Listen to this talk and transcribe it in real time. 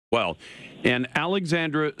Well, and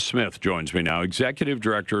Alexandra Smith joins me now, Executive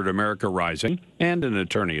Director at America Rising and an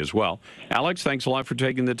attorney as well. Alex, thanks a lot for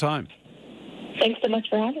taking the time. Thanks so much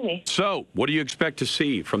for having me. So, what do you expect to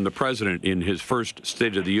see from the president in his first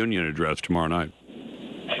State of the Union address tomorrow night?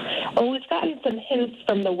 Well, we've gotten some hints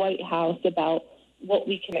from the White House about what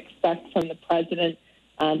we can expect from the president.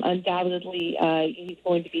 Undoubtedly, he's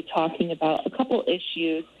going to be talking about a couple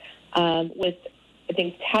issues with, I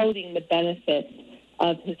think, touting the benefits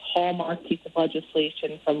of his hallmark piece of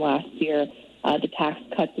legislation from last year, the Tax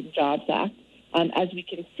Cuts and Jobs Act. As we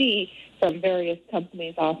can see from various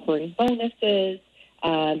companies offering bonuses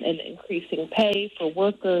and increasing pay for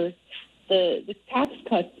workers, the Tax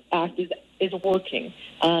Cuts Act is working.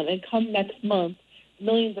 And come next month,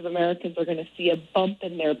 millions of Americans are going to see a bump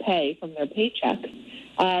in their pay from their paychecks.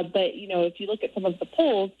 But, you know, if you look at some of the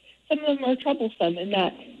polls, some of them are troublesome in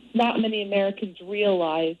that not many Americans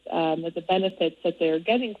realize that the benefits that they're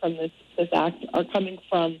getting from this act are came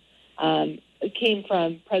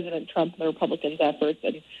from President Trump and the Republicans' efforts,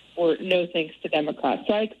 and were no thanks to Democrats.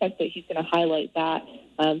 So I expect that he's going to highlight that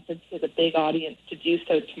since he has a big audience to do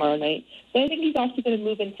so tomorrow night. But I think he's also going to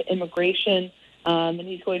move into immigration, and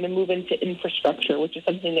he's going to move into infrastructure, which is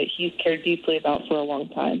something that he's cared deeply about for a long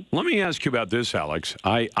time. Let me ask you about this, Alex.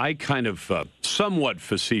 I kind of somewhat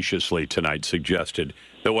facetiously tonight suggested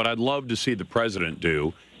that what I'd love to see the president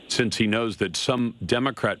do, since he knows that some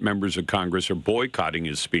Democrat members of Congress are boycotting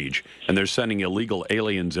his speech and they're sending illegal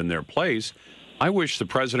aliens in their place, I wish the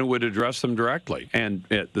president would address them directly and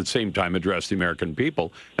at the same time address the American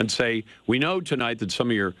people and say, we know tonight that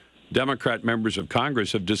some of your Democrat members of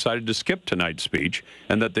Congress have decided to skip tonight's speech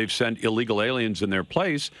and that they've sent illegal aliens in their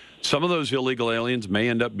place. Some of those illegal aliens may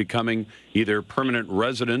end up becoming either permanent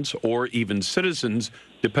residents or even citizens,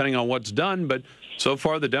 depending on what's done. But so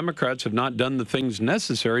far, the Democrats have not done the things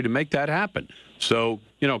necessary to make that happen. So,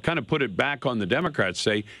 you know, kind of put it back on the Democrats,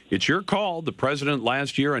 say, it's your call. The president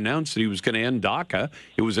last year announced that he was going to end DACA.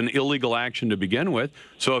 It was an illegal action to begin with.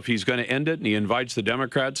 So if he's going to end it and he invites the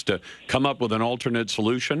Democrats to come up with an alternate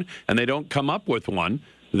solution and they don't come up with one,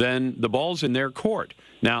 then the ball's in their court.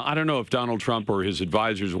 Now, I don't know if Donald Trump or his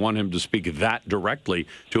advisors want him to speak that directly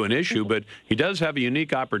to an issue, but he does have a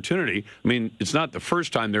unique opportunity. I mean, it's not the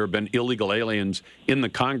first time there have been illegal aliens in the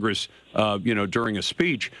Congress, during a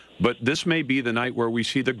speech, but this may be the night where we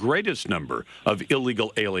see the greatest number of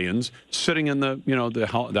illegal aliens sitting in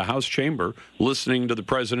the House chamber listening to the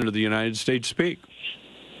President of the United States speak.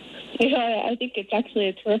 Yeah, I think it's actually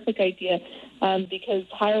a terrific idea because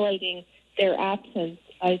highlighting their absence,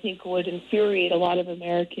 I think, would infuriate a lot of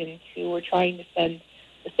Americans who were trying to send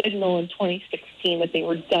the signal in 2016 that they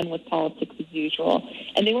were done with politics as usual.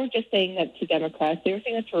 And they weren't just saying that to Democrats, they were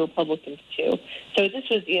saying that to Republicans too. So this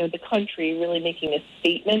was, the country really making a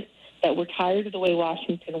statement that we're tired of the way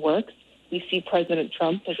Washington works. We see President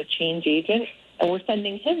Trump as a change agent, and we're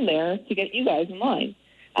sending him there to get you guys in line.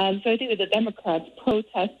 So I think that the Democrats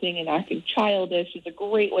protesting and acting childish is a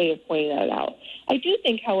great way of pointing that out. I do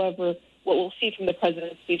think, however, what we'll see from the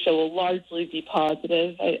president's speech will largely be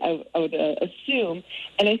positive, I would assume.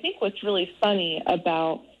 And I think what's really funny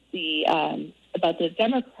about the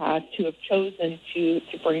Democrats who have chosen to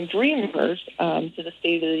bring Dreamers to the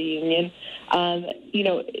State of the Union,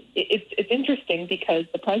 it's interesting because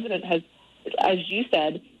the president has, as you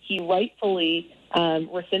said, he rightfully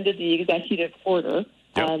rescinded the executive order,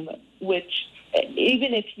 which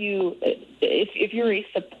even if you're a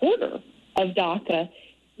supporter of DACA,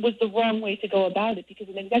 was the wrong way to go about it, because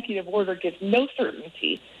an executive order gives no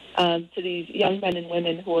certainty to these young men and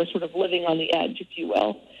women who are sort of living on the edge, if you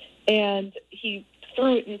will. And he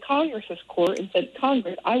threw it in Congress's court and said,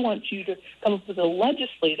 Congress, I want you to come up with a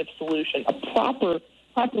legislative solution, a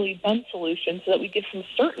properly done solution, so that we give some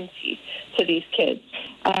certainty to these kids.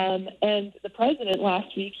 And the president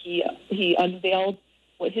last week, he unveiled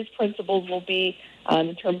what his principles will be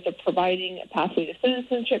in terms of providing a pathway to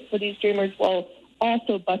citizenship for these Dreamers, while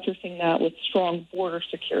also buttressing that with strong border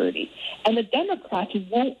security. And the Democrats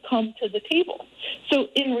won't come to the table. So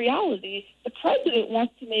in reality, the president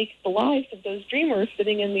wants to make the lives of those Dreamers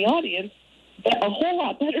sitting in the audience a whole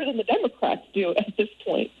lot better than the Democrats do at this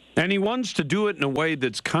point. And he wants to do it in a way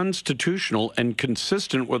that's constitutional and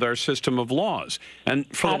consistent with our system of laws. And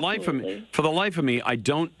for the life of me, I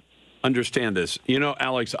don't understand this. You know,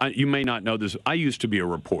 Alex, you may not know this. I used to be a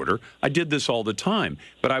reporter. I did this all the time,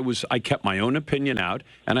 but I kept my own opinion out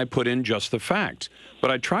and I put in just the facts. But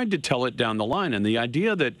I tried to tell it down the line, and the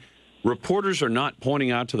idea that reporters are not pointing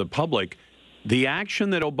out to the public the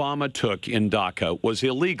action that Obama took in DACA was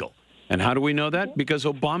illegal. And how do we know that? Because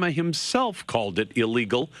Obama himself called it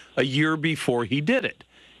illegal a year before he did it.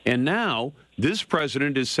 And now this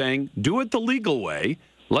president is saying, do it the legal way.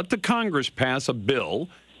 Let the Congress pass a bill,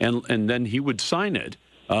 and then he would sign it.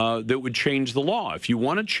 That would change the law. If you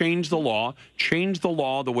want to change the law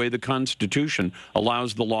the way the Constitution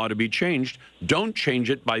allows the law to be changed. Don't change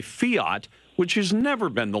it by fiat, which has never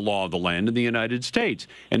been the law of the land in the United States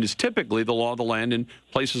and is typically the law of the land in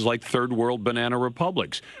places like third world banana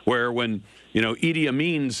republics, where when, Idi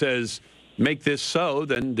Amin says, make this so,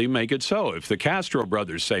 then they make it so. If the Castro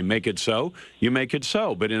brothers say make it so, you make it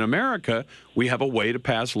so. But in America, we have a way to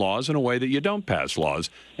pass laws and a way that you don't pass laws.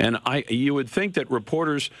 And you would think that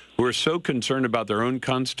reporters who are so concerned about their own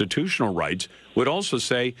constitutional rights would also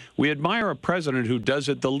say, we admire a president who does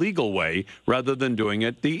it the legal way rather than doing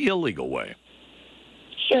it the illegal way.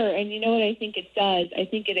 Sure, and you know what I think it does? I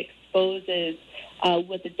think it exposes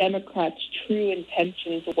what the Democrats' true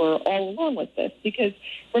intentions were all along with this. Because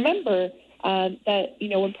remember that,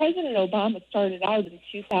 when President Obama started out in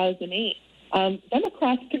 2008,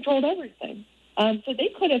 Democrats controlled everything. So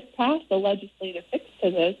they could have passed a legislative fix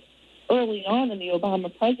to this early on in the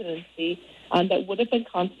Obama presidency that would have been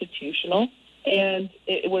constitutional, and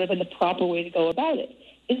it would have been the proper way to go about it.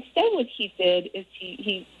 Instead, what he did is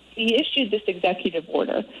he issued this executive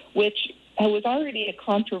order, which was already a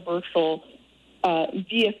controversial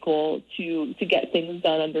vehicle to get things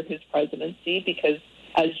done under his presidency, because,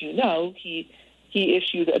 as you know, he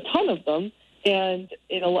issued a ton of them, and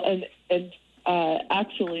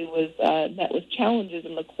actually was met with challenges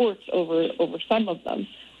in the courts over some of them.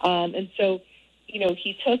 And so,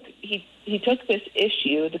 he took this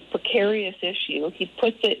issue, this precarious issue, he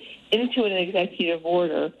puts it into an executive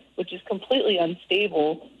order, which is completely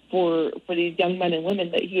unstable for these young men and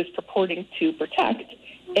women that he was purporting to protect.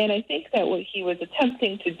 And I think that what he was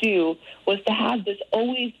attempting to do was to have this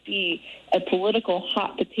always be a political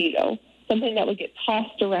hot potato, something that would get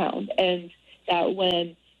tossed around, and that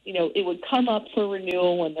when it would come up for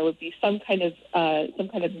renewal, when there would be some kind of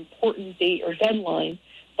important date or deadline,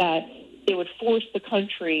 that it would force the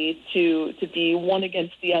country to be one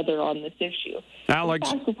against the other on this issue.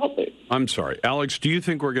 Alex, I'm sorry. Alex, do you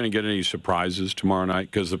think we're going to get any surprises tomorrow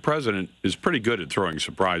night? Because the president is pretty good at throwing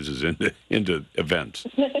surprises into events.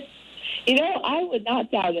 I would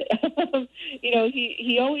not doubt it.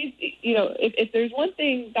 He always, if there's one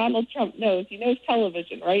thing Donald Trump knows, he knows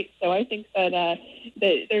television, right? So I think that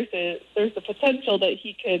there's a potential that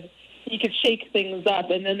he could shake things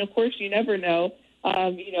up, and then of course you never know.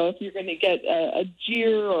 If you're going to get a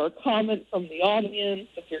jeer or a comment from the audience,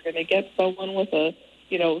 if you're going to get someone with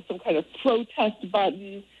some kind of protest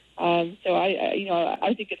button. So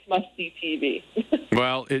I think it's must-see TV.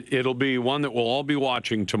 Well, it'll be one that we'll all be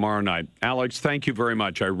watching tomorrow night. Alex, thank you very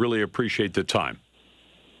much. I really appreciate the time.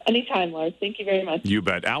 Anytime, Lars. Thank you very much. You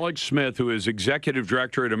bet. Alex Smith, who is executive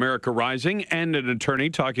director at America Rising and an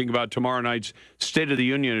attorney, talking about tomorrow night's State of the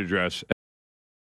Union address.